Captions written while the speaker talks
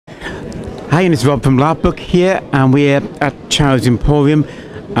Hi, and it's Rob from Larp here, and we're at Chow's Emporium,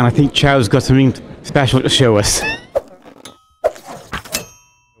 and I think Chow's got something special to show us.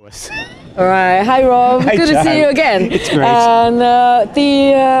 Alright, hi Rob, Hi, good Chow. to see you again. It's great. And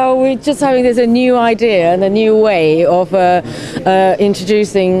we're just having a new idea and a new way of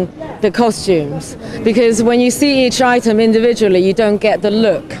introducing the costumes, because when you see each item individually you don't get the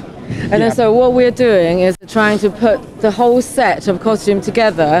look. And then so what we're doing is trying to put the whole set of costume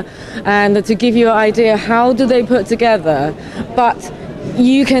together and to give you an idea how do they put together, but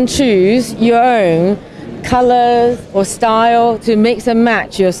you can choose your own colors or style to mix and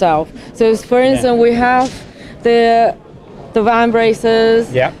match yourself. So for instance, we have the van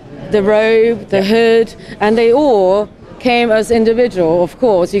braces, the robe, the hood, and they all came as individual. Of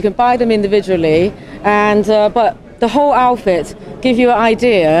course, you can buy them individually, and but the whole outfit give you an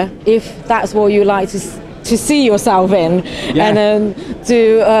idea if that's what you like to see yourself in, and then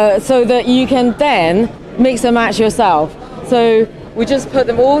so that you can then mix and match yourself. So we just put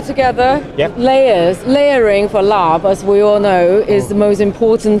them all together, layering for Larp, as we all know, is the most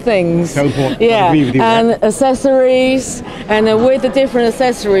important thing. So important. Yeah, I agree with you, and accessories, and then with the different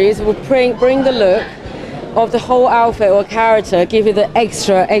accessories, we'll bring the look of the whole outfit or character, give you the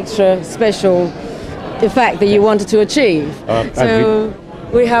extra special effect that you wanted to achieve. So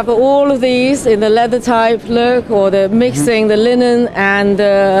we have all of these in the leather type look, or the mixing the linen and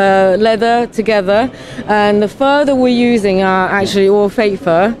the leather together, and the fur that we're using are actually all fake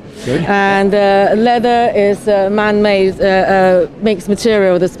fur. Good. And leather is man-made mixed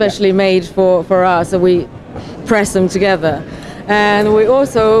material that's specially made for us, so we press them together. And we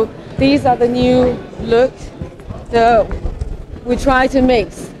also, these are the new look. We try to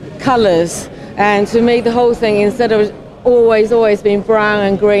mix colors and to make the whole thing, instead of always being brown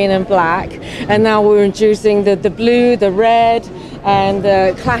and green and black, and now we're introducing the blue, the red, and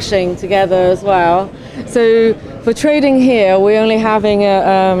clashing together as well. So for trading here, we're only having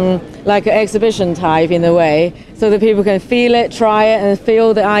like an exhibition type in a way, so that people can feel it, try it, and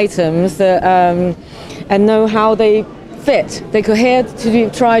feel the items and know how they fit. They could here to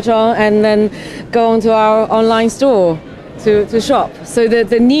try it on and then go onto our online store to shop. So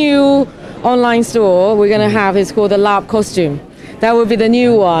the new online store we're going to have is called the Larp costume. That will be the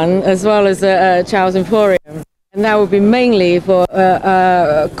new one, as well as Chow's Emporium, and that will be mainly for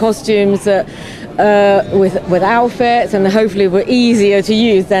costumes with outfits, and hopefully we're easier to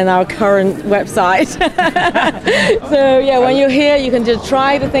use than our current website. So yeah, when you're here you can just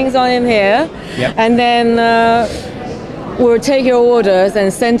try the things on in here, and then we'll take your orders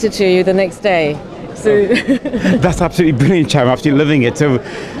and send it to you the next day. So That's absolutely brilliant, Chow. I'm absolutely loving it. So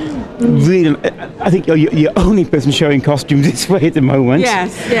really, I think you're the only person showing costumes this way at the moment.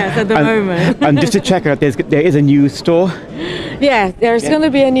 Yes, at the moment. And just to check out, there is a new store. Yeah, there's going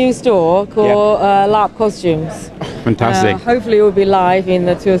to be a new store called Larp Costumes. Oh, fantastic. Hopefully it will be live in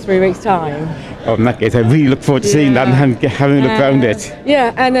 2 or 3 weeks' time. Oh, in that case, I really look forward to seeing that and having a look around it.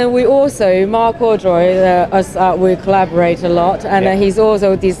 Yeah, and then we also, Mark Audroy, we collaborate a lot, and he's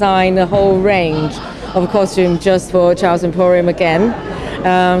also designed a whole range of costume just for Chow's Emporium again.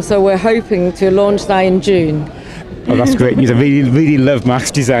 So we're hoping to launch that in June. Oh, that's great news. I really love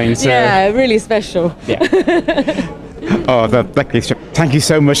Mark's design. So. Yeah, really special. Yeah. Oh, thank you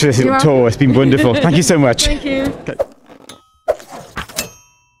so much for this little tour. It's been wonderful. Thank you so much. Thank you.